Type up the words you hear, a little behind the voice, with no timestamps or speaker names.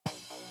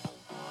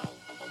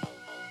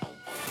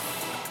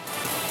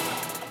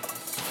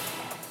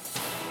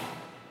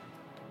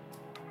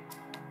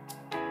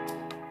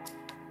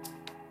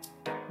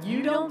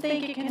You don't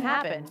think it can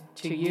happen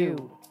to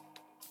you.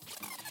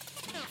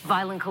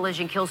 Violent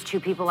collision kills 2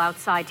 people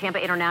outside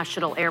Tampa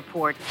International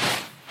Airport.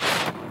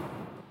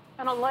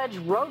 An alleged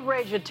road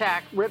rage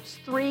attack rips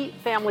 3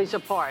 families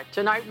apart.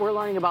 Tonight, we're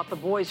learning about the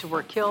boys who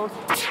were killed.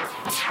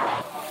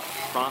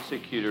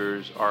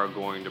 Prosecutors are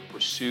going to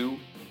pursue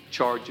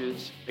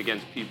charges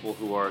against people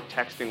who are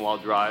texting while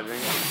driving.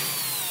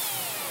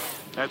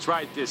 That's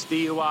right. This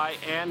DUI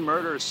and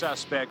murder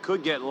suspect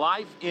could get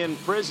life in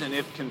prison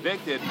if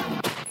convicted.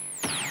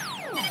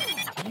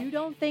 You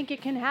don't think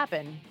it can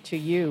happen to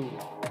you.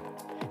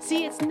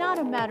 See, it's not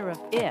a matter of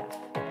if,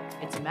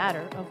 it's a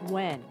matter of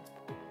when.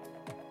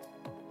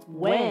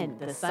 When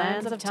the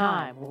sands of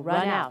time will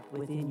run out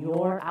within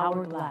your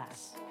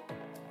hourglass.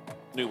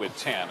 New at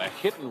 10, a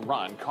hit and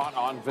run caught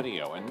on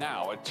video, and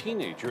now a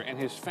teenager and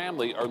his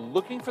family are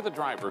looking for the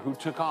driver who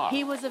took off.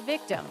 He was a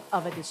victim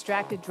of a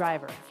distracted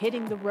driver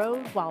hitting the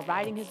road while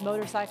riding his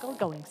motorcycle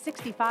going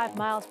 65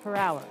 miles per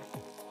hour.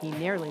 He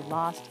nearly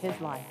lost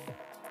his life.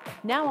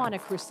 Now on a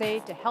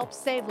crusade to help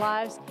save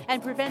lives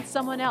and prevent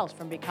someone else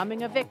from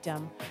becoming a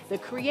victim, the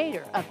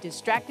creator of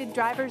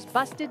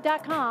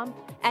DistractedDriversBusted.com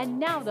and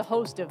now the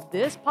host of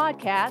this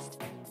podcast,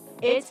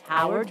 it's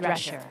Howard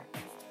Drescher.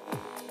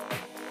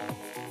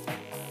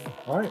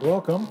 All right,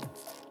 welcome.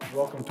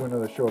 Welcome to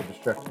another show of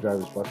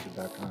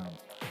DistractedDriversBusted.com,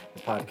 the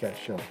podcast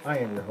show. I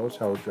am your host,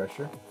 Howard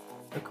Drescher,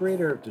 the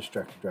creator of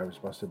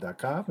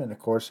DistractedDriversBusted.com, and of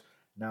course,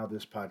 now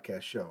this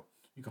podcast show.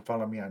 You can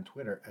follow me on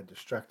Twitter at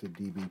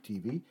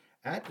DistractedDBTV,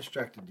 at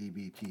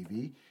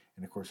DistractedDBTV,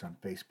 and of course on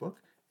Facebook,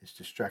 it's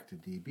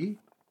DistractedDB.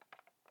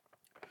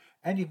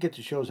 And you get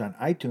the shows on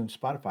iTunes,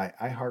 Spotify,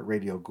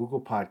 iHeartRadio, Google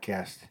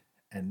Podcast,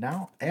 and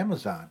now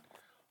Amazon.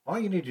 All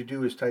you need to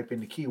do is type in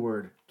the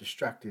keyword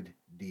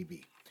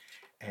DistractedDB.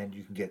 And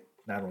you can get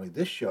not only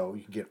this show,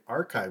 you can get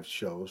archived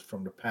shows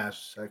from the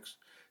past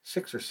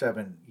 6 or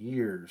 7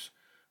 years.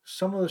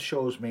 Some of the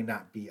shows may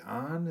not be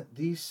on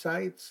these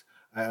sites.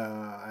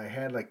 I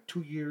had like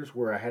 2 years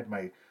where I had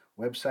my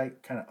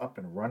website kind of up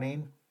and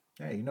running.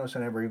 Hey, you notice I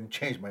never even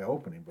changed my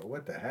opening, but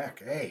what the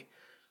heck? Hey,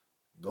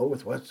 go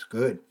with what's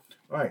good.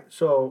 All right,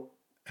 so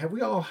have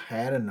we all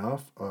had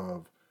enough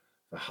of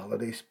the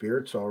holiday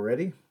spirits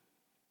already?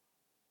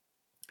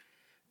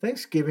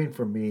 Thanksgiving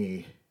for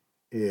me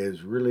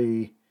is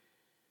really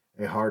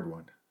a hard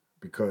one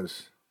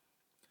because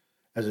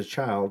as a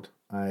child,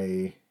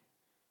 I,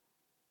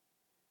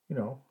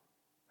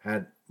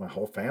 had my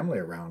whole family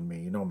around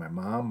me. My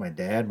mom, my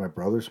dad, my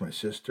brothers, my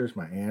sisters,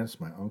 my aunts,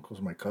 my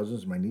uncles, my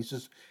cousins, my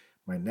nieces,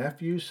 my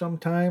nephews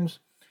sometimes.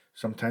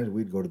 Sometimes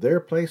we'd go to their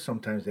place.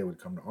 Sometimes they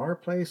would come to our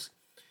place.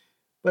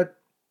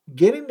 But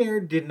getting there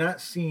did not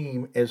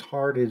seem as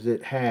hard as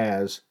it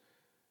has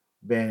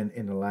been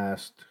in the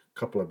last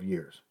couple of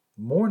years.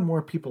 More and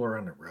more people are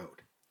on the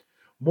road.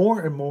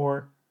 More and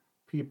more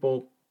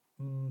people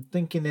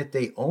thinking that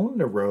they own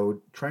the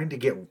road, trying to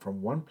get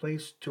from one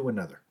place to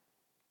another.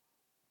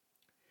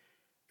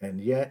 And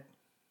yet,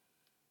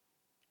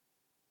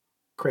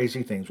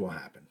 crazy things will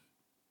happen.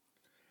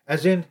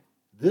 As in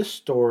this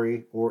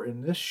story, or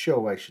in this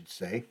show, I should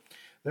say,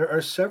 there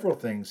are several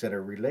things that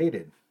are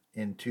related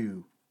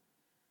into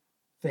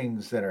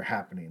things that are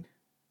happening,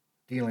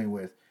 dealing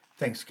with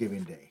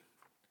Thanksgiving Day.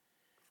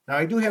 Now,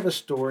 I do have a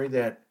story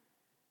that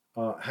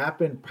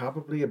happened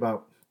probably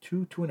about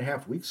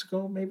 2.5 weeks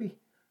ago, maybe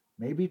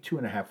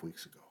 2.5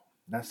 weeks ago.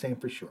 Not saying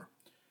for sure.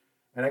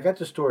 And I got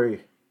the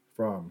story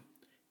from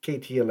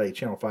KTLA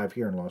Channel 5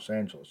 here in Los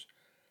Angeles.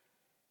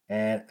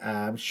 And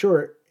I'm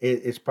sure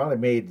it's probably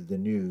made the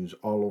news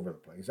all over the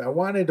place. I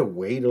wanted to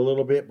wait a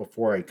little bit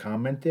before I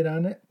commented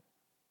on it.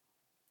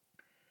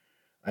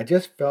 I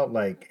just felt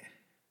like,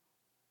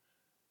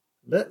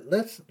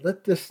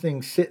 let this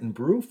thing sit and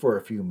brew for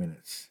a few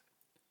minutes.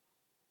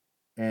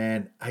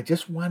 And I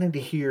just wanted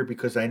to hear,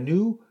 because I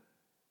knew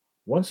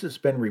once it's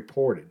been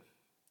reported,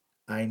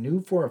 I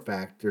knew for a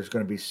fact there's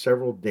going to be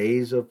several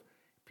days of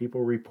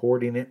people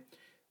reporting it,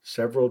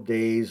 several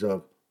days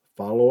of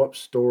follow-up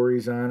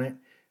stories on it,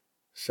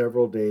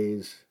 several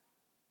days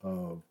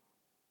of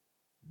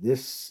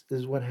this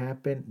is what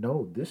happened.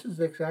 No, this is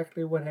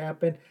exactly what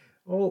happened.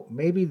 Oh,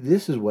 maybe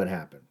this is what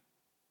happened.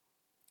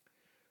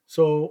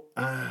 So,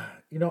 I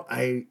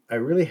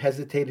really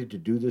hesitated to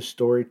do this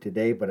story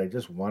today, but I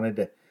just wanted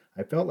to,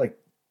 I felt like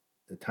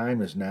the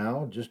time is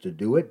now just to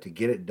do it, to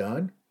get it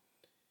done.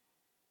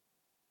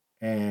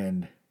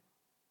 And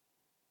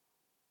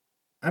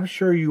I'm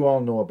sure you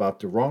all know about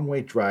the wrong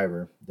way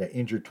driver that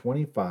injured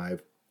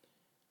 25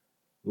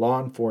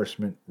 law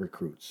enforcement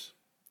recruits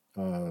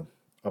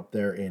up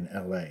there in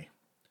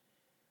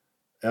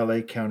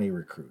LA County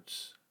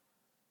recruits.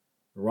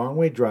 The wrong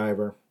way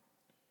driver.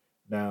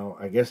 Now,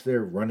 I guess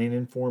they're running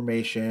in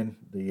formation,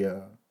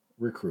 the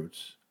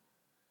recruits.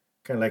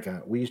 Kind of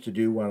like we used to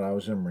do while I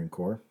was in the Marine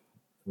Corps.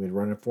 We'd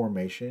run in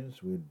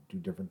formations. We'd do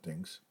different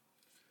things.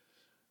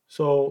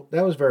 So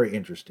that was very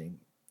interesting.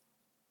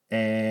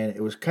 And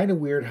it was kind of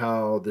weird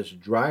how this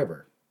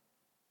driver,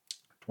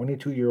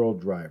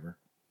 22-year-old driver,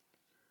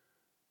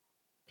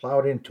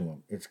 plowed into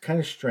him. It's kind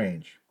of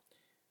strange.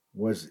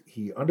 Was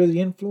he under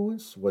the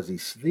influence? Was he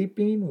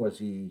sleeping? Was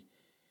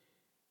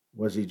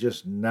he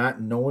just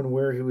not knowing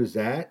where he was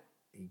at?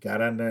 He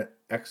got on the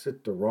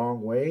exit the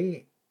wrong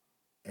way,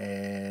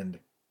 and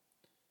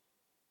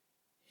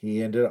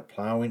he ended up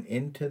plowing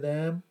into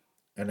them.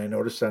 And I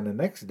noticed on the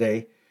next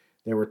day,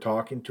 they were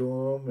talking to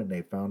him, and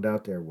they found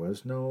out there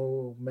was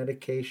no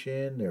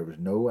medication, there was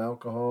no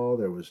alcohol,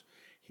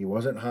 he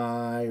wasn't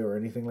high or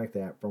anything like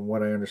that, from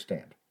what I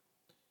understand.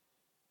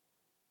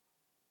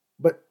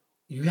 But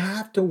you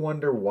have to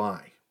wonder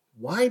why.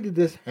 Why did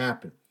this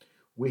happen?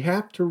 We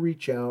have to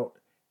reach out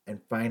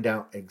and find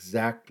out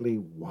exactly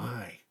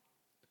why,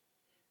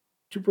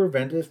 to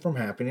prevent it from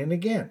happening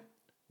again.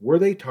 Were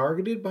they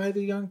targeted by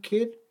the young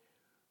kid?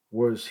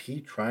 Was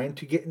he trying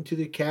to get into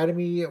the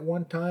academy at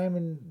one time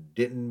and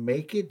didn't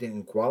make it,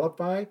 didn't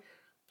qualify?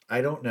 I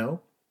don't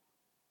know.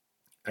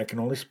 I can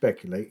only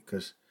speculate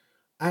because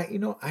I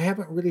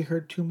haven't really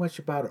heard too much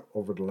about it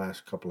over the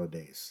last couple of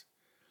days.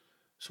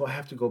 So I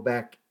have to go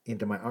back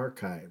into my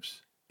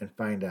archives and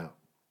find out.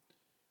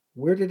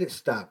 Where did it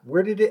stop?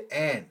 Where did it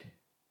end?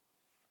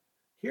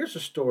 Here's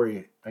a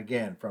story,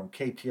 again, from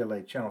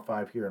KTLA Channel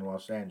 5 here in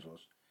Los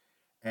Angeles.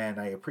 And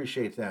I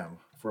appreciate them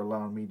for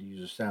allowing me to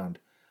use the sound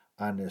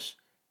on this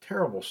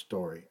terrible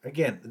story.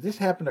 Again, this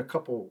happened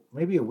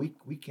maybe a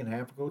week and a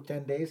half ago,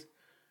 10 days.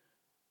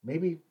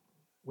 Maybe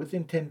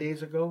within 10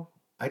 days ago.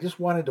 I just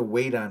wanted to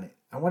wait on it.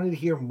 I wanted to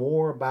hear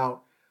more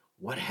about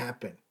what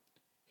happened.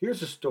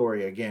 Here's a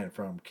story, again,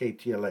 from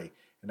KTLA.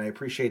 And I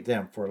appreciate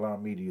them for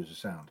allowing me to use the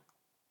sound.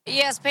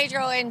 Yes,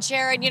 Pedro and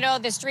Sharon,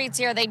 the streets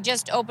here, they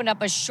just opened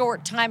up a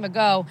short time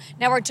ago.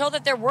 Now, we're told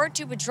that there were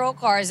 2 patrol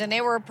cars, and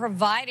they were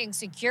providing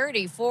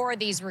security for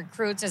these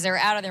recruits as they're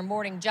out of their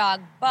morning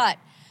jog. But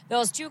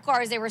those 2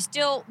 cars, they were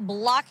still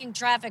blocking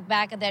traffic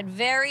back at that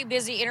very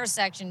busy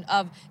intersection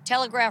of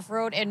Telegraph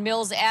Road and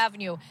Mills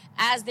Avenue.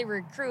 As the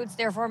recruits,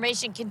 their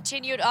formation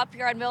continued up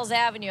here on Mills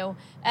Avenue.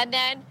 And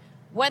then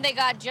when they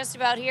got just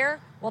about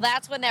here, well,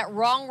 that's when that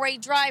wrong-way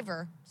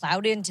driver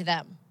plowed into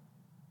them.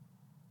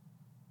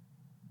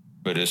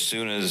 But as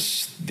soon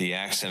as the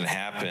accident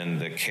happened,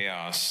 the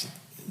chaos,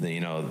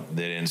 that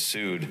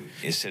ensued,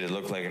 it said it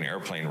looked like an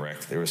airplane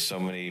wreck. There were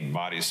so many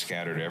bodies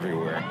scattered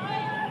everywhere.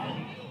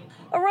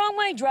 A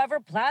wrong-way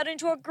driver plowed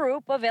into a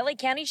group of LA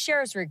County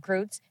Sheriff's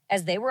recruits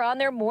as they were on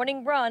their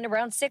morning run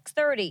around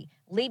 6:30,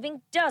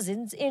 leaving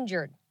dozens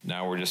injured.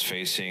 Now we're just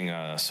facing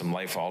some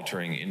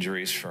life-altering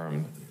injuries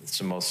from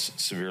some most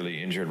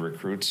severely injured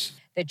recruits.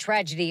 The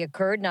tragedy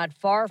occurred not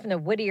far from the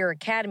Whittier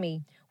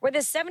Academy, where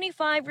the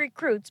 75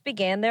 recruits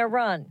began their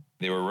run.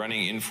 They were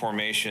running in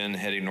formation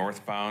heading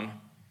northbound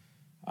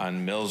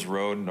on Mills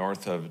Road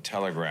north of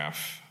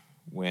Telegraph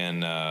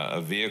when a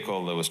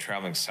vehicle that was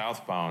traveling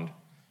southbound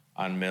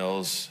on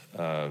Mills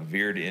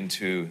veered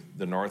into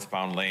the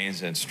northbound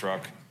lanes and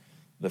struck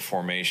the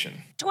formation.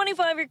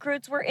 25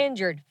 recruits were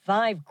injured,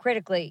 5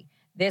 critically.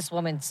 This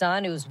woman's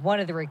son, who's one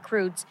of the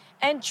recruits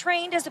and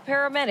trained as a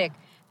paramedic,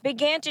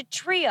 began to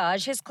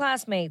triage his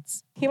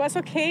classmates. He was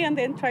okay and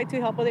then tried to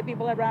help other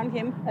people around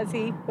him as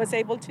he was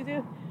able to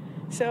do.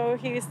 So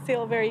he is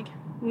still very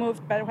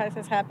moved by what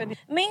has happened.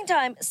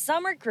 Meantime,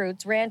 some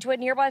recruits ran to a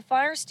nearby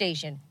fire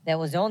station that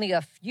was only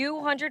a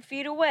few hundred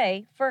feet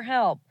away for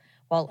help,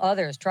 while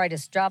others tried to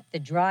stop the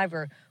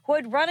driver who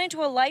had run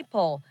into a light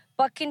pole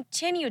but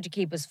continued to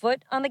keep his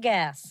foot on the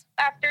gas.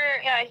 After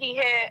he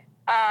hit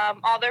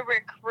all the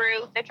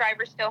recruits, the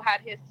driver still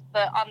had his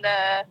foot on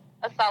the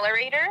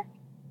accelerator.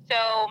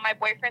 So my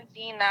boyfriend,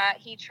 seeing that,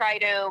 he tried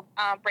to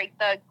break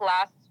the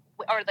glass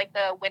or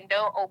the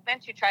window open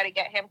to try to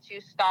get him to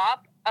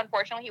stop.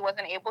 Unfortunately, he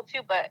wasn't able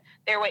to, but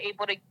they were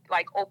able to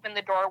open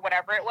the door,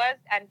 whatever it was,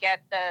 and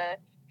get the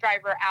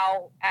driver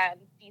out and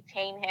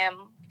detain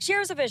him.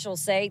 Sheriff's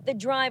officials say the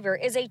driver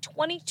is a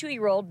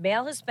 22-year-old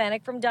male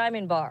Hispanic from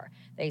Diamond Bar.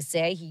 They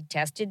say he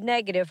tested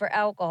negative for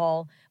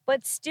alcohol,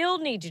 but still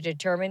need to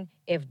determine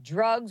if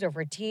drugs or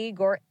fatigue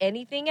or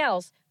anything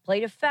else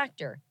played a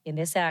factor in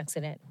this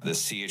accident. The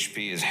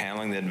CHP is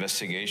handling the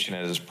investigation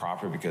as is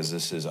proper because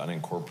this is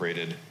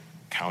unincorporated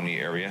county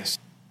area.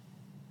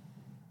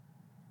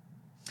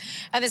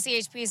 And the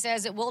CHP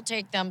says it will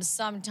take them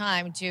some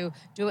time to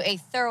do a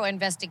thorough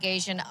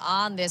investigation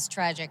on this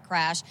tragic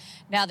crash.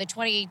 Now, the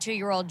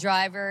 22-year-old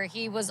driver,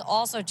 he was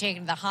also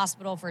taken to the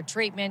hospital for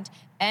treatment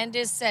and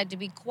is said to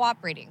be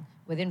cooperating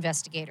with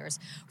investigators.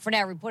 For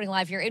now, reporting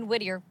live here in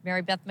Whittier,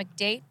 Mary Beth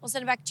McDade. We'll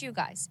send it back to you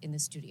guys in the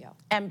studio.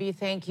 MB,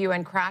 thank you.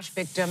 And crash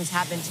victims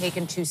have been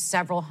taken to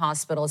several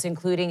hospitals,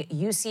 including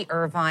UC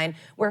Irvine,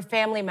 where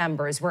family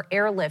members were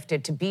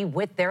airlifted to be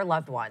with their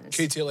loved ones.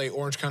 KTLA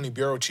Orange County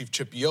Bureau Chief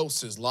Chip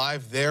Yost is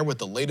live there with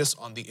the latest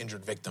on the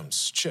injured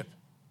victims. Chip.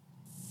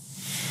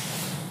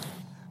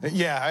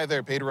 Yeah, hi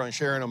there, Pedro and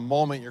Sharon. In a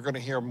moment, you're going to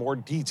hear more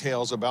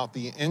details about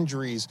the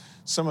injuries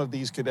some of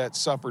these cadets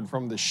suffered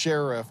from the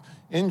sheriff.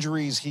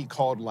 Injuries he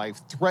called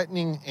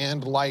life-threatening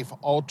and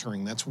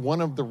life-altering. That's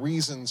one of the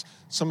reasons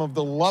some of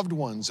the loved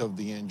ones of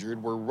the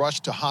injured were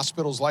rushed to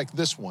hospitals like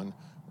this one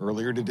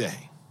earlier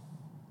today.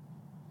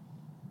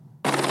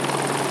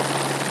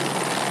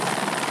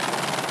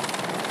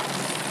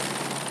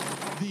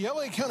 The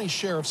LA County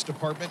Sheriff's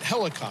Department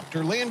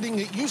helicopter landing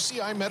at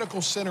UCI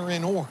Medical Center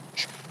in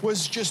Orange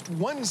was just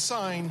one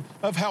sign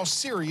of how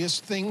serious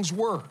things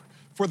were.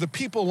 For the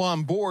people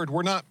on board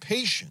were not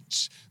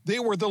patients. They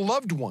were the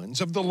loved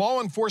ones of the law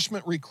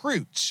enforcement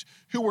recruits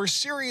who were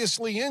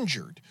seriously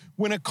injured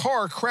when a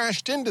car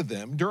crashed into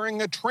them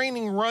during a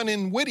training run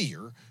in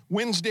Whittier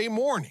Wednesday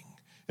morning,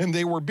 and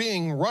they were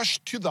being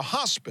rushed to the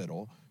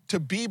hospital to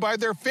be by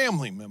their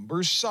family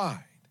members'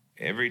 side.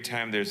 Every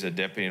time there's a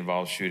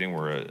deputy-involved shooting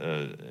where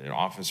an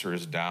officer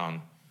is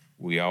down,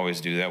 we always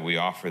do that. We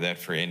offer that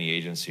for any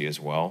agency as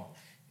well.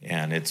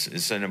 And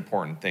it's an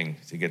important thing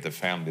to get the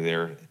family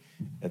there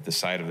at the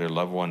side of their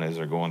loved one as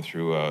they're going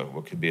through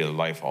what could be a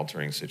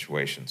life-altering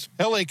situations.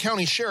 LA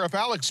County Sheriff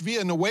Alex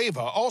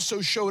Villanueva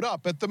also showed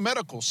up at the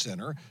medical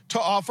center to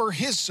offer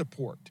his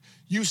support.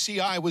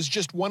 UCI was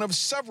just one of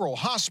several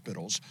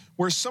hospitals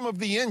where some of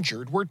the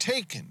injured were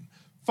taken.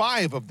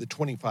 5 of the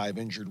 25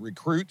 injured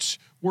recruits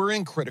were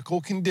in critical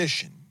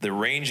condition. The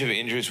range of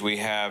injuries we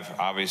have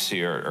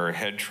obviously are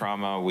head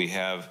trauma. We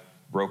have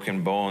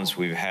broken bones.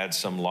 We've had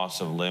some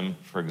loss of limb,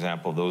 for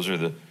example. Those are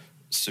the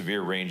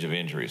severe range of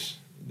injuries.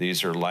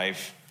 These are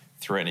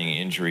life-threatening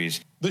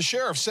injuries. The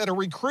sheriff said a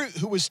recruit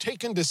who was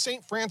taken to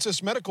St.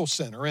 Francis Medical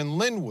Center in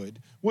Linwood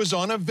was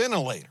on a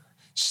ventilator.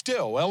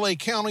 Still, LA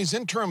County's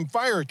interim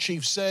fire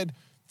chief said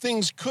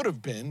things could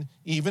have been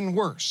even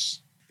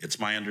worse. It's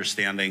my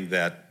understanding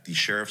that the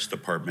Sheriff's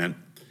Department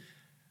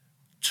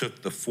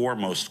took the 4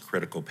 most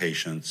critical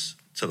patients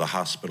to the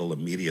hospital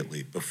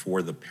immediately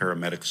before the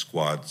paramedic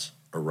squads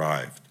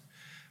arrived,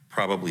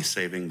 probably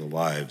saving the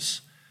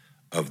lives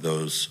of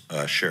those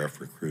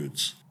sheriff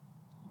recruits.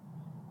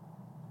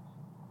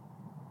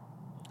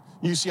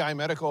 UCI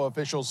medical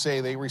officials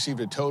say they received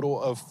a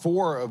total of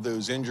 4 of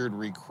those injured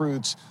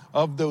recruits.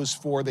 Of those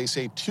 4, they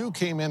say 2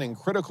 came in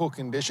critical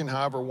condition.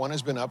 However, 1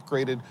 has been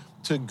upgraded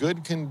to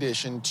good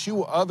condition.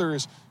 2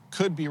 others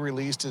could be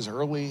released as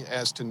early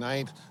as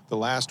tonight. The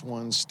last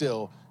one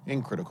still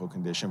in critical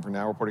condition. For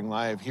now, reporting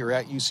live here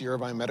at UC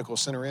Irvine Medical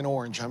Center in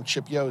Orange, I'm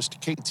Chip Yost,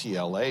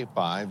 KTLA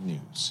 5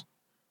 News.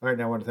 All right,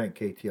 now I want to thank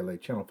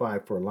KTLA Channel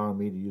 5 for allowing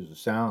me to use the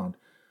sound.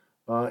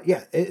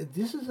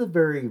 This is a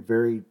very,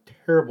 very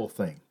terrible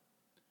thing.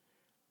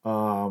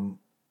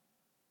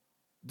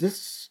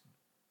 This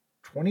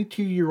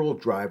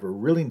 22-year-old driver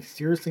really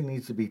seriously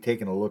needs to be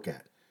taken a look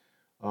at.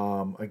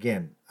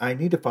 Again, I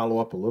need to follow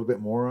up a little bit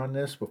more on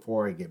this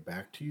before I get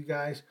back to you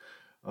guys.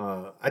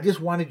 I just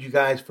wanted you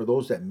guys, for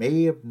those that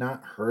may have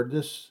not heard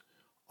this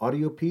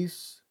audio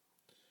piece,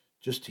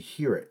 just to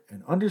hear it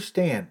and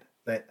understand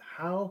that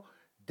how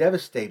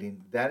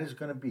devastating that is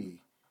going to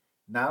be,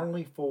 not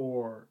only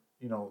for,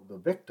 the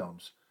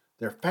victims,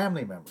 their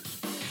family members.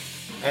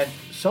 And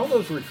some of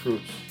those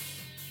recruits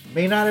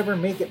may not ever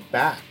make it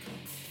back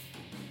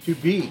to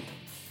be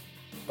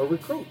a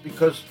recruit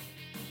because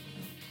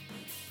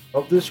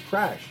of this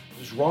crash.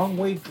 This wrong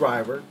way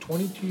driver,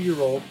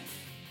 22-year-old,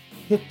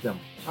 hit them,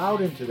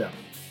 plowed into them.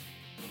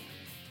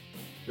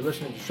 You're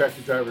listening to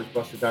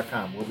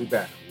DistractedDriversBusted.com. We'll be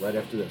back right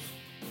after this.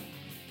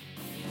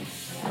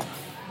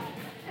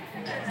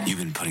 You've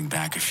been putting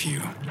back a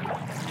few,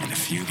 and a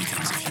few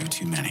becomes a few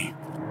too many.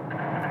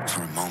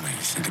 For a moment,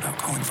 you think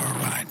about going for a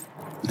ride.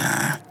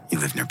 Nah, you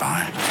live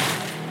nearby.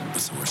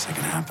 What's the worst that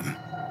can happen?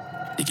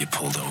 You get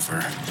pulled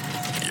over,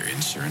 your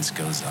insurance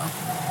goes up,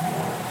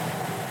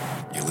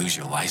 you lose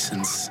your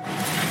license,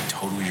 you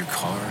total your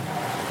car,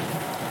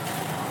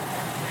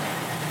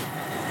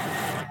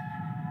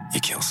 you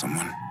kill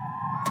someone.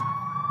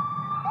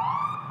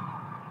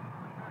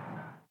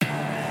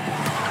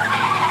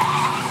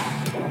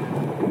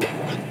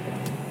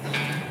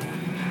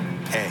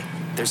 Hey,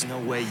 there's no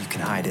way you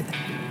can hide it.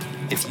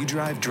 If you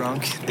drive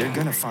drunk, they're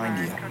gonna find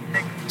you.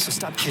 So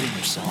stop kidding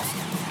yourself.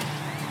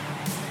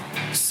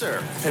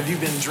 Sir, have you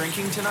been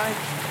drinking tonight?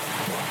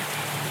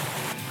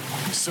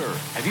 Sir,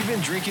 have you been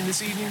drinking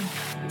this evening?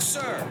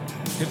 Sir,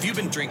 have you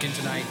been drinking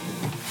tonight?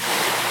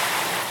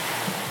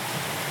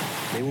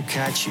 They will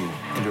catch you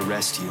and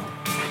arrest you.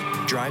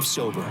 Drive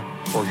sober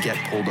or get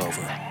pulled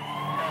over.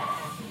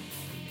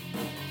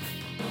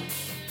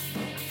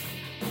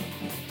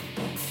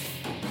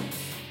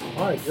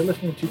 All right, you're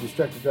listening to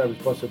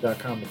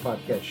DistractedDriversBusted.com, the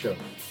podcast show.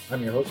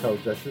 I'm your host, Howard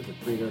Drescher, the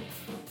creator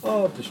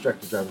of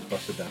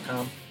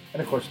DistractedDriversBusted.com,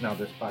 and of course now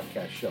this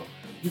podcast show.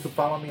 You can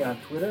follow me on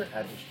Twitter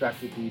at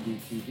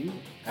DistractedDBTV,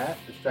 at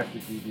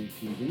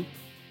DistractedDBTV,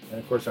 and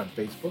of course on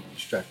Facebook,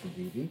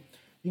 DistractedDB. You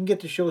can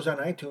get the shows on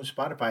iTunes,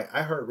 Spotify,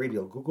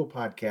 iHeartRadio, Google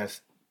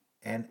Podcasts,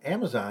 and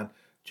Amazon.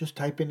 Just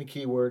type in the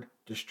keyword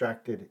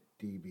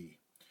DistractedDB.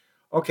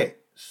 Okay,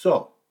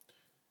 so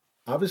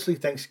obviously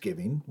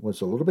Thanksgiving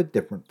was a little bit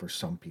different for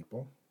some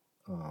people.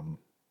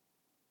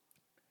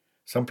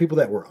 Some people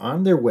that were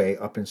on their way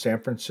up in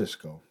San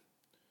Francisco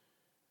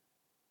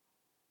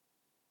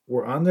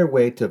were on their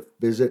way to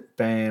visit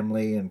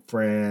family and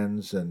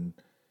friends and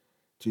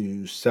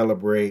to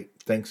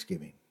celebrate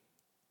Thanksgiving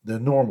the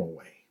normal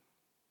way.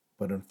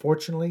 But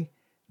unfortunately,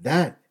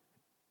 that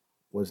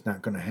was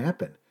not going to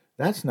happen.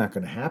 That's not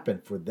going to happen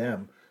for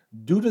them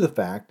due to the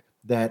fact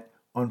that,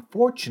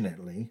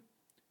 unfortunately,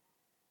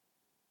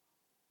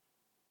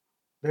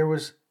 There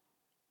was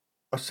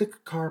a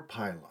 6-car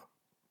pileup.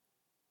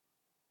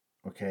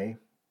 Okay.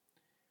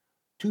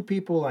 2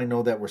 people I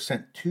know that were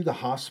sent to the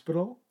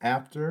hospital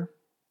after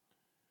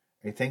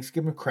a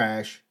Thanksgiving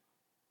crash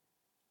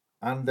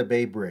on the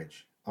Bay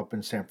Bridge up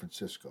in San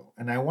Francisco.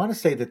 And I want to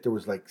say that there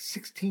was like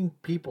 16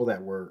 people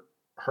that were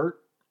hurt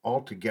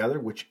altogether,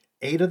 which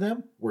 8 of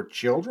them were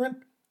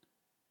children.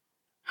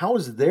 How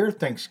is their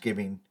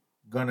Thanksgiving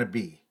going to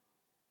be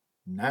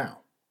now?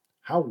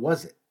 How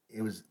was it?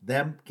 It was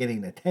them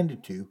getting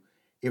attended to.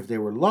 If they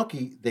were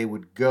lucky, they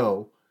would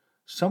go.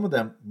 Some of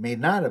them may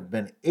not have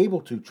been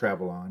able to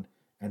travel on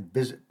and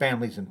visit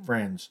families and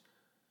friends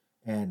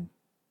and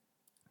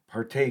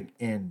partake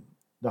in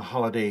the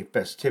holiday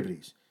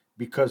festivities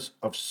because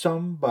of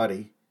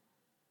somebody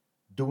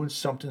doing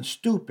something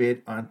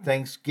stupid on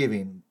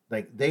Thanksgiving.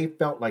 Like they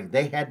felt like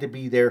they had to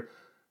be there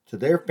to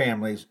their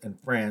families and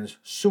friends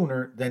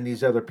sooner than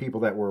these other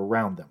people that were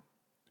around them.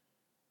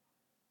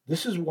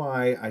 This is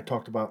why I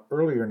talked about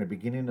earlier in the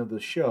beginning of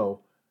the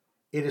show,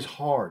 it is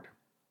hard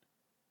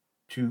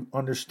to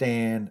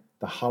understand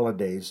the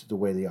holidays the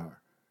way they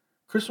are.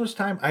 Christmas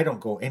time, I don't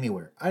go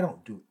anywhere. I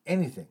don't do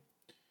anything.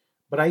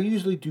 But I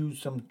usually do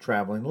some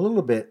traveling a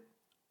little bit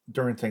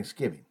during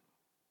Thanksgiving.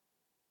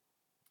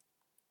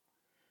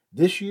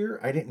 This year,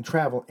 I didn't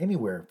travel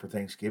anywhere for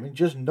Thanksgiving,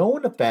 just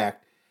knowing the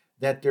fact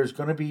that there's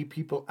going to be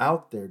people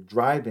out there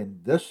driving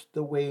this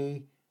the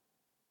way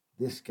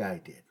this guy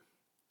did.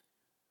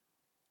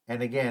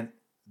 And again,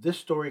 this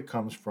story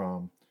comes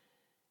from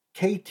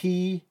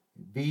KTVU,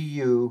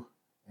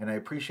 and I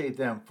appreciate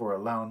them for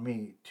allowing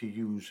me to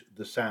use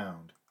the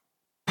sound.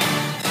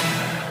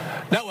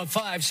 Now,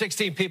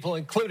 16 people,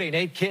 including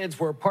 8 kids,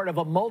 were part of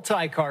a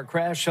multi-car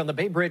crash on the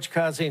Bay Bridge,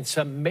 causing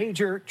some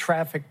major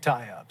traffic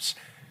tie-ups.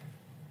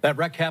 That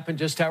wreck happened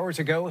just hours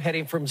ago,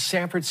 heading from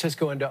San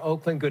Francisco into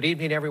Oakland. Good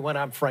evening, everyone.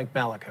 I'm Frank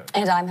Malakos.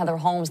 And I'm Heather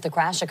Holmes. The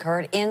crash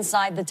occurred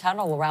inside the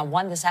tunnel around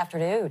 1 this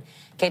afternoon.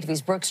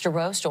 KTV's Brooks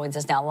DeRose joins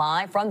us now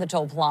live from the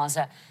toll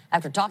plaza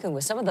after talking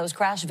with some of those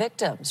crash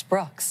victims.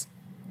 Brooks.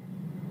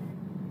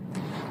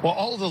 Well,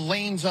 all the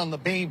lanes on the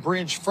Bay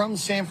Bridge from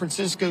San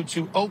Francisco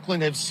to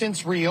Oakland have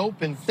since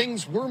reopened.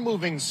 Things were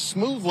moving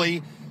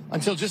smoothly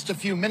until just a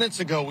few minutes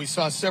ago. We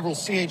saw several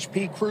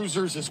CHP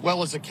cruisers as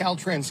well as a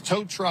Caltrans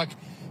tow truck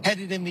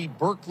headed in the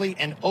Berkeley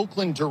and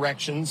Oakland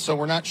directions, so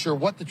we're not sure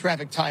what the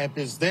traffic tie-up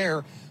is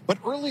there. But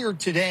earlier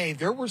today,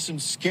 there were some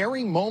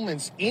scary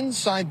moments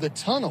inside the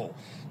tunnel.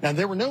 Now,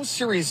 there were no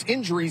serious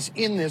injuries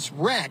in this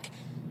wreck,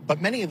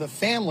 but many of the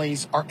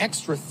families are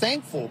extra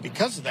thankful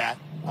because of that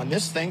on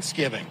this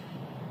Thanksgiving.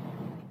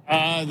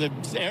 The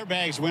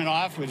airbags went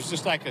off. It was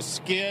just like a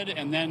skid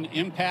and then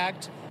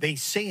impact. They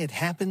say it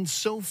happened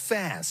so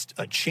fast,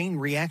 a chain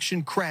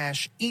reaction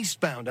crash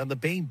eastbound on the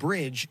Bay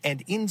Bridge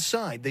and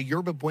inside the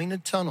Yerba Buena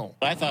Tunnel.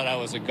 I thought I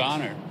was a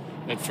goner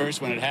at first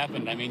when it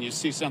happened. I mean, you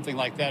see something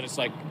like that, it's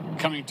like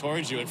coming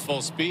towards you at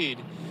full speed.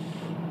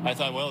 I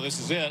thought, well, this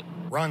is it.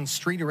 Ron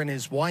Streeter and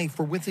his wife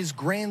were with his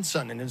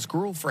grandson and his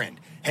girlfriend,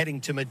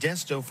 heading to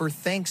Modesto for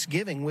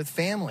Thanksgiving with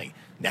family.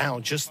 Now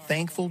just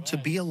thankful to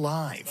be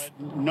alive.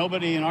 But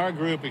nobody in our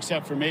group,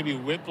 except for maybe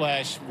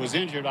Whiplash, was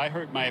injured. I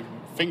hurt my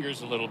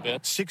fingers a little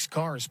bit. 6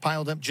 cars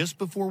piled up just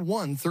before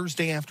 1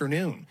 Thursday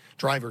afternoon.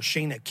 Driver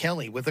Shayna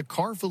Kelly, with a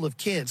car full of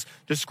kids,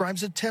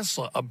 describes a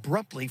Tesla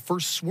abruptly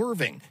first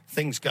swerving.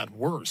 Things got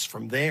worse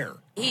from there.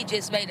 He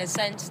just made a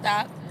sudden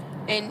stop.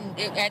 And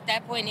at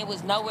that point, it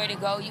was nowhere to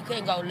go. You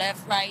couldn't go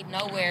left, right,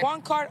 nowhere.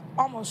 One car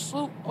almost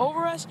flew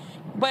over us,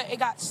 but it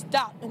got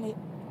stopped, and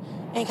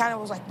it kind of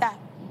was like that.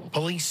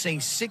 Police say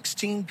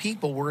 16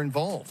 people were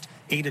involved,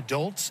 8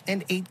 adults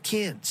and 8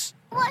 kids.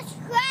 What's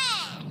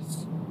crash?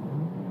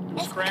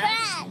 It's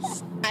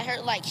crash. I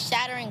heard like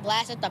shattering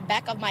glass at the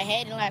back of my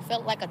head, and I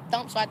felt like a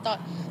thump, so I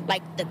thought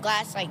like the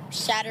glass like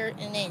shattered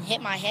and then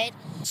hit my head.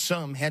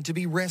 Some had to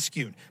be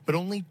rescued, but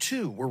only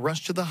 2 were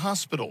rushed to the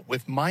hospital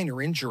with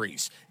minor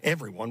injuries.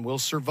 Everyone will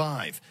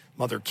survive.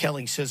 Mother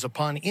Kelly says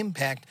upon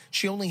impact,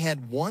 she only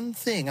had one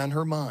thing on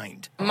her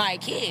mind. My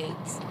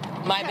kids,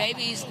 my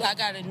babies. I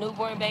got a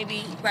newborn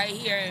baby right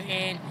here,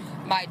 and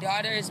my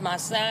daughters, my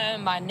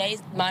son, my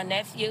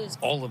nephews.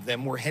 All of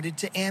them were headed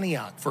to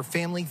Antioch for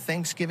family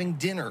Thanksgiving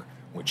dinner,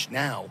 which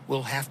now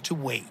will have to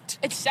wait.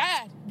 It's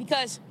sad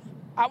because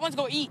I want to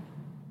go eat.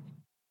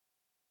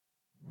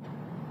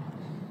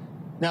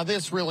 Now,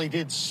 this really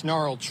did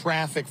snarl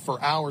traffic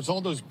for hours.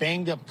 All those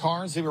banged up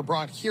cars, they were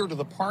brought here to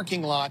the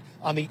parking lot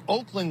on the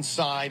Oakland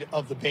side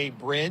of the Bay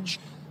Bridge.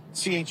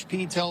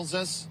 CHP tells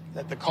us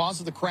that the cause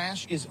of the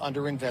crash is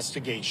under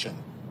investigation.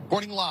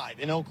 Reporting live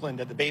in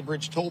Oakland at the Bay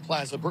Bridge Toll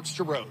Plaza, Brooks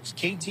DeRose,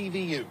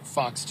 KTVU,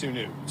 Fox 2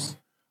 News.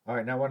 All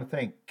right, now I want to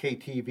thank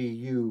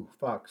KTVU,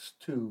 Fox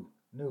 2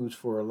 News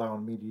for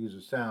allowing me to use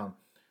the sound.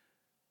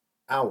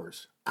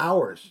 Hours.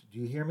 Do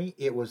you hear me?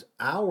 It was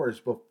hours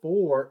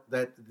before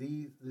that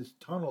this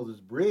tunnel, this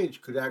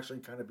bridge could actually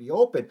kind of be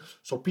open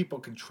so people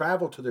can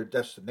travel to their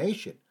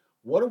destination.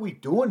 What are we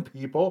doing,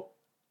 people?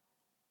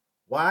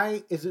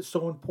 Why is it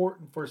so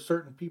important for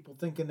certain people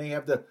thinking they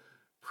have the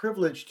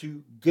privilege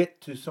to get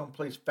to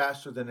someplace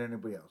faster than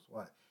anybody else?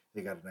 Why?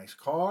 they got a nice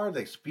car,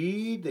 they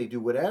speed, they do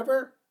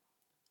whatever.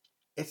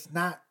 It's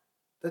not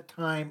the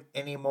time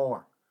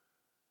anymore.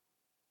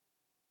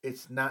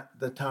 It's not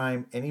the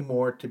time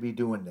anymore to be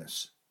doing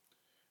this.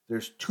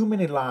 There's too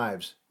many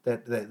lives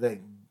that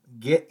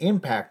get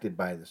impacted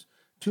by this.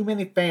 Too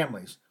many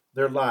families,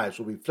 their lives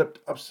will be flipped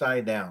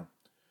upside down.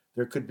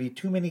 There could be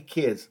too many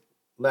kids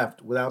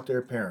left without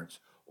their parents.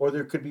 Or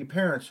there could be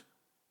parents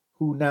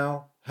who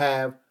now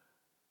have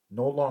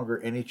no longer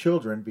any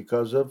children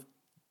because of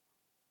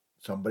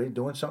somebody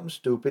doing something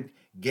stupid,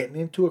 getting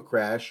into a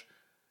crash,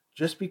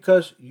 just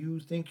because you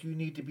think you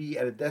need to be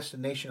at a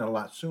destination a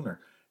lot sooner.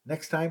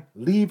 Next time,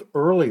 leave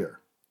earlier.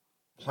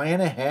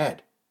 Plan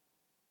ahead.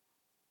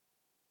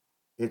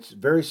 It's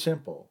very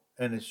simple,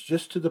 and it's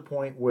just to the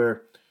point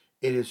where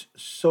it is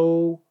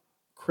so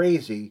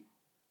crazy.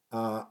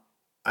 I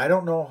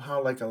don't know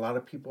how like a lot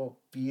of people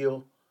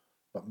feel,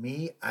 but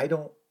me, I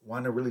don't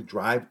want to really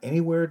drive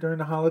anywhere during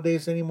the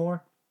holidays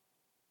anymore.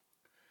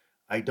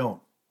 I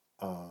don't.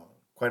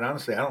 Quite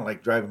honestly, I don't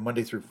like driving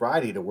Monday through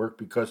Friday to work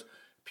because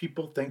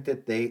people think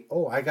that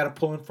I got to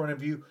pull in front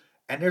of you,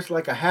 and there's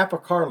like a half a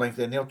car length,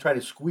 and they'll try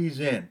to squeeze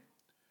in,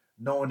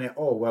 knowing that,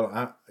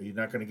 you're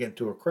not going to get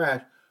into a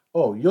crash.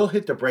 Oh, you'll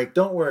hit the brake.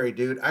 Don't worry,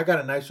 dude. I got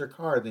a nicer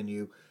car than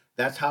you.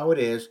 That's how it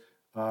is,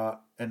 and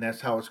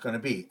that's how it's going to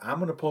be. I'm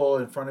going to pull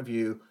in front of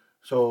you,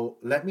 so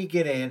let me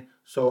get in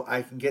so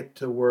I can get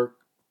to work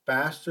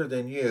faster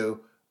than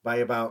you by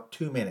about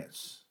 2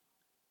 minutes.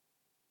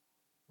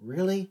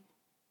 Really?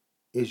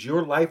 Is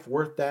your life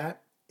worth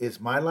that?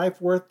 Is my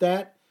life worth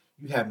that?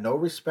 You have no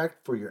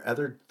respect for your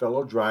other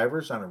fellow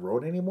drivers on a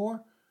road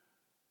anymore?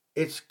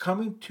 It's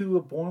coming to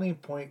a boiling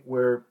point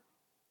where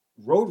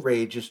road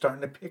rage is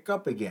starting to pick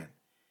up again.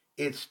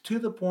 It's to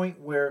the point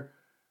where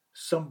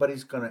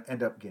somebody's going to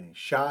end up getting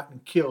shot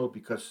and killed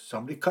because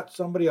somebody cut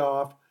somebody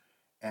off,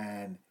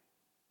 and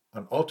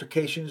an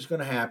altercation is going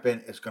to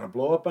happen. It's going to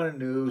blow up on the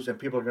news, and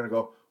people are going to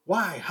go,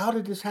 why? How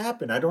did this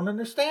happen? I don't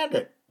understand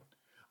it.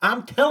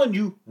 I'm telling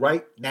you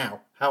right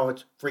now how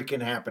it's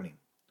freaking happening.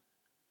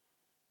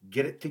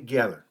 Get it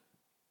together.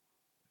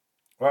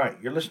 All right,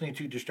 you're listening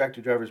to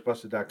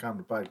DistractedDriversBusted.com,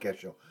 the podcast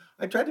show.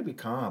 I tried to be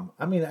calm.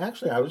 I mean,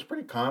 actually, I was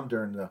pretty calm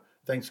during the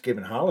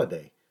Thanksgiving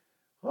holiday.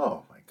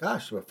 Oh, my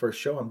gosh, the first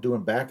show I'm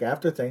doing back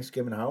after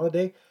Thanksgiving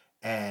holiday,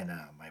 and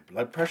my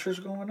blood pressure's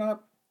going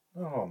up.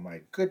 Oh,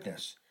 my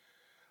goodness.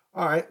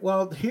 All right,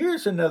 well,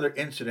 here's another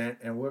incident,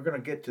 and we're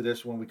going to get to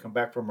this when we come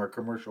back from our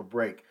commercial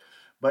break.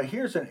 But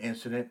here's an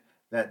incident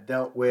that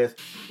dealt with,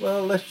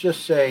 well, let's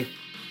just say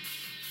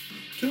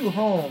 2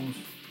 homes,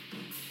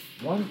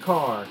 1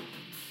 car.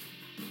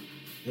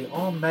 They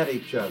all met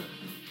each other.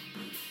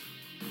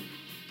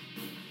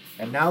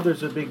 And now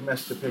there's a big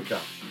mess to pick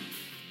up.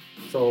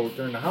 So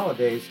during the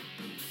holidays,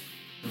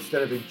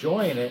 instead of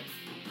enjoying it,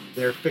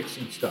 they're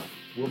fixing stuff.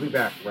 We'll be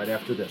back right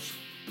after this.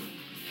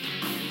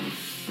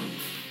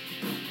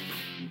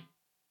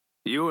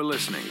 You're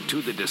listening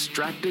to the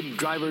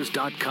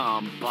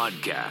DistractedDrivers.com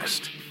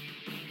podcast.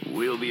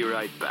 We'll be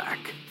right back.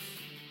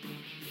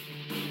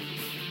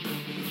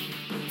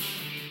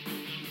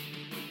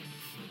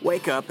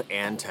 Wake up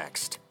and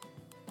text.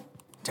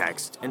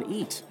 Text and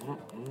eat.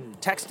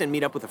 Text and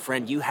meet up with a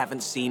friend you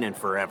haven't seen in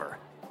forever.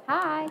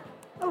 Hi.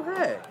 Oh,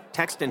 hey.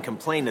 Text and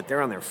complain that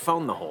they're on their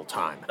phone the whole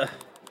time.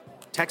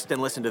 Text and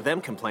listen to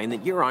them complain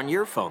that you're on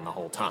your phone the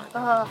whole time.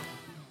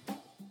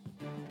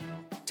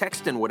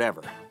 Text and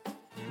whatever.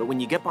 But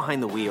when you get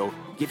behind the wheel,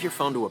 give your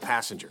phone to a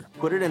passenger.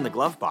 Put it in the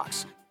glove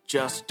box.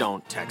 Just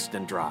don't text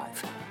and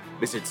drive.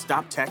 Visit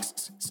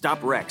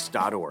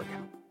StopTextsStopWrecks.org.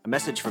 A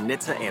message from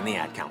NHTSA and the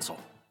Ad Council.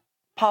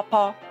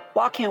 Papa,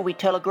 why can't we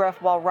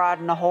telegraph while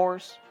riding a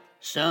horse?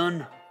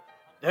 Son,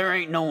 there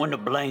ain't no one to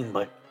blame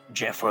but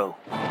Jeffro.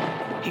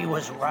 He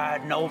was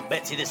riding old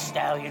Betsy the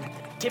Stallion,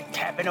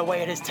 tip-tapping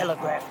away at his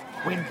telegraph,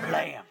 when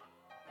blam!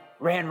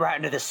 Ran right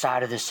into the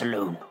side of the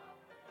saloon.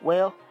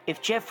 Well,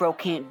 if Jeffro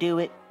can't do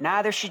it,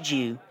 neither should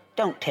you.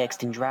 Don't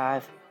text and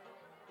drive.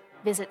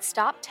 Visit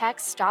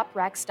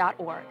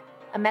StopTextsStopWrecks.org.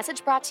 A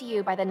message brought to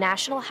you by the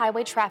National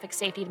Highway Traffic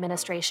Safety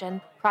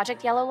Administration,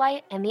 Project Yellow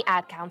Light, and the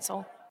Ad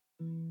Council.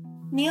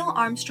 Neil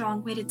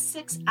Armstrong waited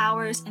 6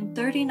 hours and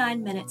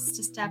 39 minutes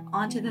to step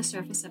onto the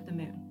surface of the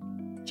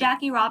moon.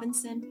 Jackie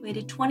Robinson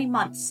waited 20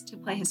 months to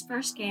play his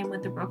first game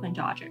with the Brooklyn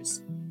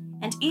Dodgers.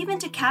 And even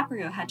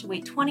DiCaprio had to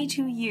wait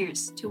 22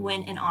 years to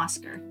win an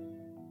Oscar.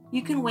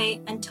 You can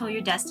wait until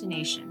your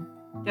destination.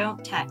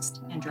 Don't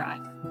text and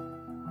drive.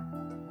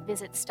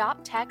 Visit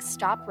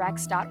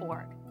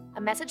StopTextsStopWrecks.org.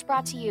 A message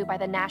brought to you by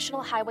the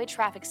National Highway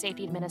Traffic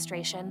Safety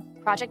Administration,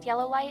 Project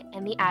Yellow Light,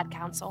 and the Ad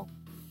Council.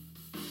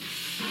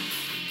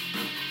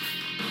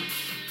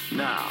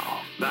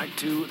 Now, back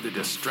to the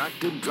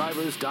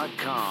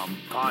DistractedDrivers.com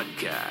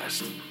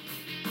podcast.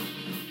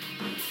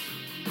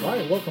 All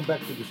right, welcome back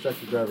to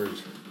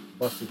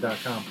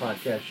DistractedDriversBusted.com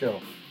podcast show.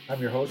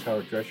 I'm your host,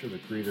 Howard Drescher, the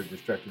creator of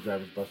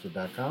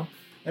DistractedDriversBusted.com,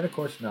 and of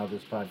course, now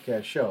this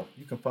podcast show.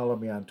 You can follow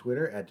me on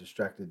Twitter at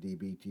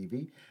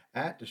DistractedDBTV,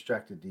 at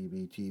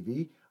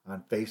DistractedDBTV.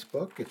 On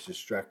Facebook, it's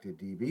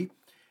DistractedDB.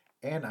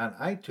 and on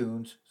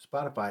iTunes,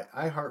 Spotify,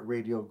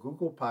 iHeartRadio,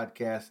 Google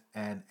Podcasts,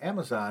 and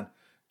Amazon.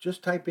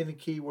 Just type in the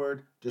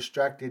keyword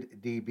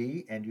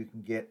DistractedDB and you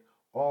can get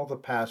all the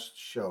past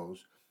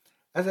shows.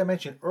 As I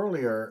mentioned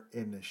earlier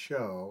in the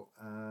show,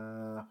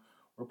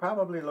 we're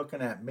probably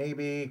looking at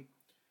maybe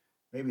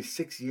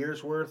 6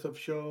 years worth of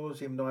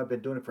shows, even though I've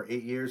been doing it for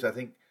 8 years. I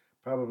think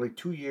probably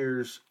 2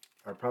 years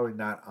are probably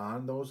not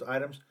on those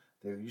items.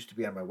 They used to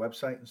be on my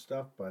website and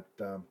stuff, but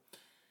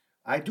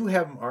I do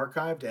have them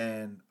archived,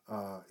 and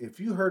if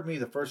you heard me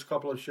the first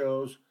couple of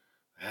shows,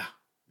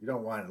 you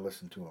don't want to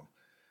listen to them.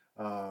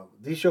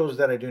 These shows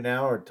that I do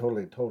now are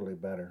totally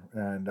better.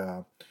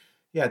 And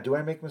do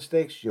I make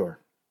mistakes? Sure.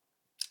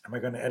 Am I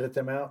going to edit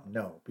them out?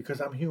 No, because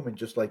I'm human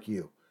just like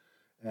you.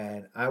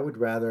 And I would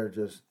rather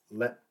just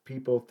let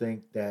people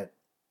think that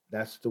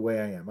that's the way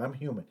I am. I'm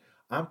human.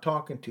 I'm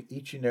talking to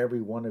each and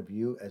every one of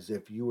you as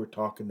if you were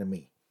talking to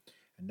me.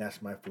 And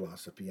that's my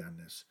philosophy on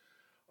this.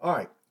 All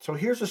right, so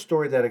here's a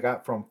story that I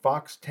got from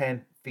Fox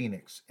 10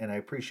 Phoenix, and I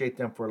appreciate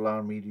them for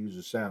allowing me to use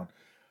the sound.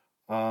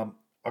 One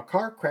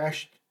car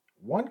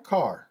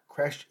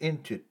crashed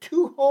into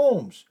 2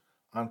 homes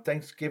on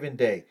Thanksgiving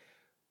Day.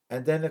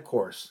 And then, of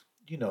course,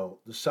 you know,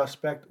 the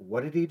suspect,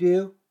 what did he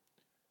do?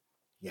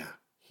 Yeah,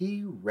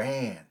 he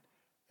ran.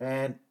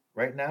 And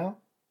right now,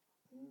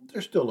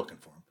 they're still looking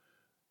for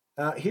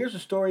him. Here's a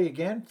story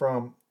again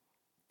from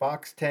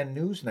Fox 10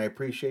 News, and I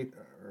appreciate,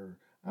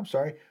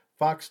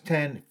 Fox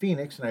 10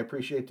 Phoenix, and I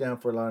appreciate them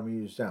for allowing me to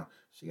use sound.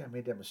 See, I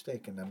made that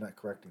mistake, and I'm not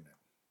correcting it.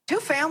 2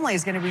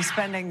 families going to be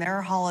spending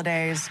their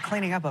holidays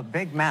cleaning up a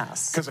big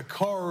mess. Because a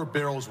car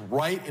barrels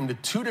right into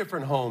 2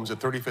 different homes at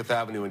 35th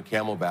Avenue and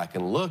Camelback.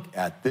 And look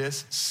at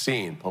this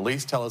scene.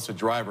 Police tell us a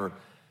driver,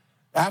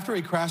 after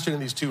he crashed into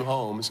these 2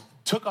 homes,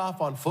 took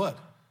off on foot.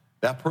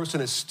 That person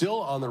is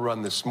still on the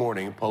run this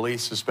morning.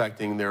 Police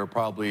suspecting they're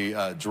probably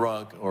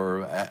drunk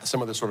or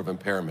some other sort of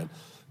impairment.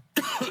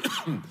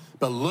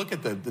 But look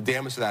at the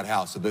damage to that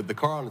house. So the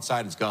car on its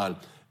side is gone.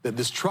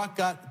 This truck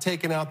got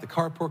taken out. The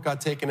carport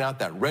got taken out.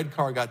 That red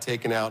car got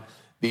taken out.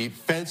 The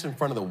fence in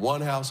front of the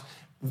one house.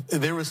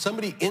 There was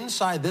somebody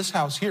inside this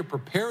house here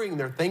preparing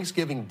their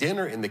Thanksgiving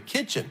dinner in the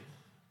kitchen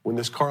when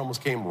this car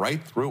almost came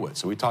right through it.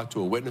 So we talked to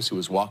a witness who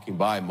was walking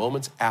by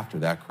moments after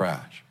that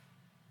crash.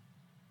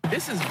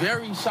 This is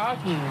very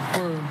shocking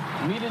for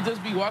me to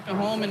just be walking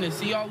home and to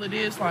see all of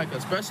this, like,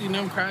 especially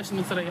them crashing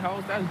into their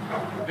house. That's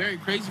very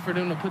crazy for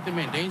them to put them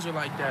in danger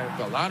like that.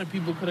 But a lot of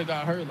people could have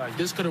got hurt. Like,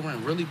 this could have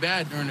went really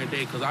bad during the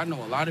day, because I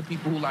know a lot of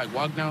people who, like,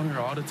 walk down here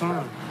all the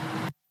time.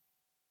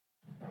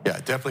 Yeah,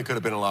 it definitely could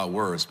have been a lot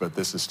worse, but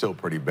this is still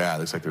pretty bad.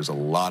 Looks like there's a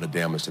lot of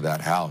damage to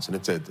that house. And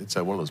it's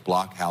one of those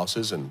block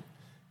houses, and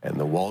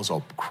the walls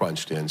all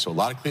crunched in. So a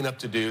lot of cleanup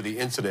to do. The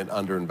incident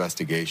under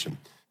investigation.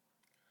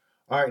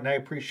 All right, and I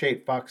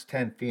appreciate Fox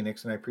 10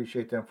 Phoenix, and I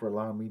appreciate them for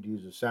allowing me to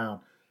use the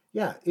sound.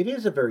 Yeah, it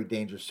is a very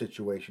dangerous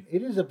situation.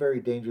 It is a very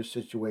dangerous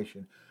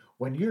situation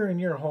when you're in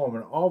your home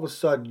and all of a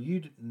sudden,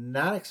 you're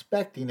not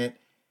expecting it,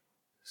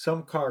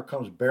 some car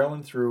comes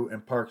barreling through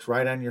and parks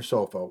right on your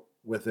sofa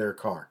with their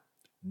car.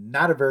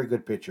 Not a very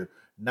good picture,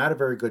 not a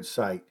very good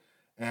sight,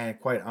 and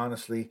quite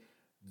honestly,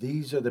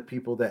 these are the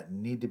people that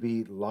need to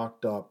be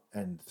locked up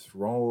and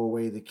throw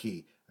away the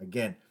key.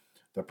 Again,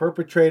 the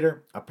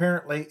perpetrator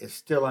apparently is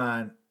still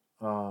on.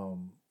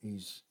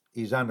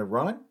 He's on the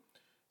run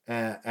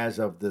as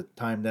of the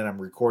time that I'm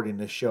recording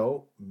this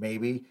show.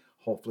 Maybe,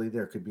 hopefully,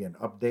 there could be an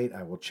update.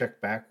 I will check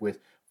back with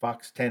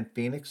Fox 10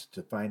 Phoenix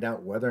to find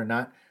out whether or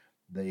not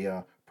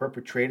the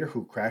perpetrator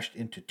who crashed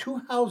into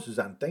 2 houses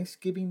on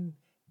Thanksgiving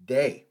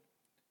Day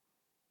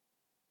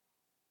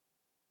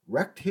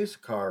wrecked his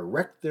car,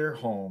 wrecked their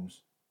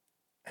homes,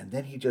 and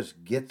then he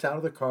just gets out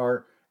of the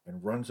car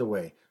and runs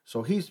away.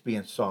 So he's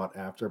being sought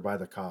after by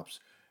the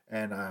cops.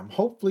 And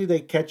hopefully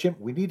they catch him.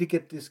 We need to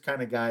get this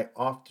kind of guy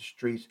off the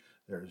streets.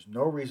 There is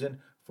no reason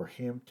for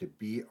him to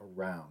be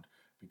around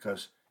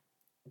because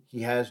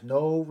he has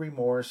no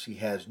remorse. He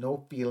has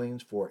no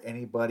feelings for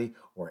anybody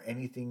or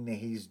anything that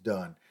he's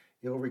done.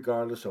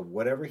 Regardless of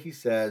whatever he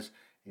says,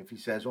 if he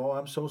says, oh,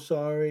 I'm so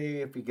sorry,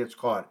 if he gets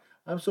caught,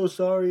 I'm so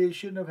sorry, it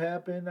shouldn't have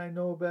happened, I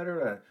know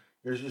better.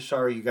 You're just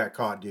sorry you got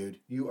caught, dude.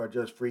 You are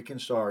just freaking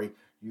sorry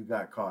you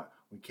got caught.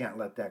 We can't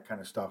let that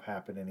kind of stuff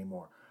happen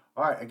anymore.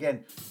 All right,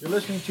 again, you're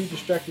listening to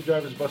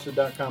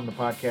DistractedDriversBusted.com, the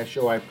podcast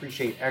show. I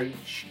appreciate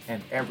each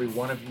and every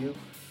one of you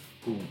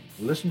who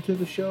listen to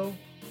the show.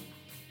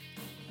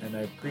 And I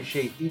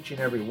appreciate each and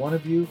every one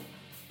of you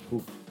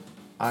who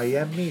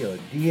IM me or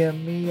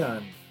DM me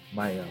on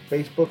my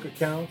Facebook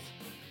accounts.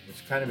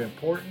 It's kind of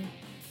important.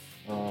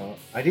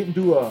 I didn't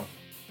do a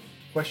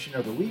question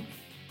of the week.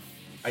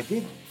 I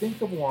did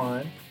think of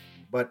one,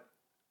 but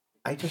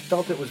I just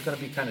felt it was going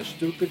to be kind of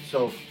stupid,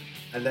 so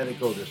I let it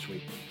go this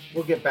week.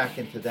 We'll get back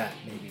into that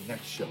maybe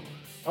next show.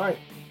 All right,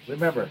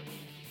 remember,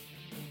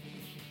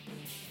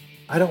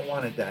 I don't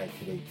want to die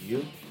today, do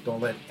you?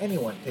 Don't let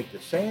anyone take the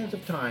sands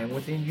of time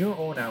within your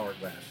own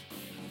hourglass.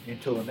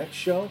 Until the next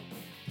show,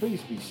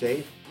 please be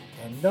safe,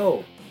 and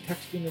no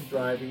texting and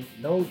driving,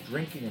 no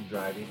drinking and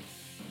driving.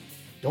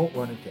 Don't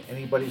run into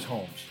anybody's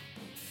homes.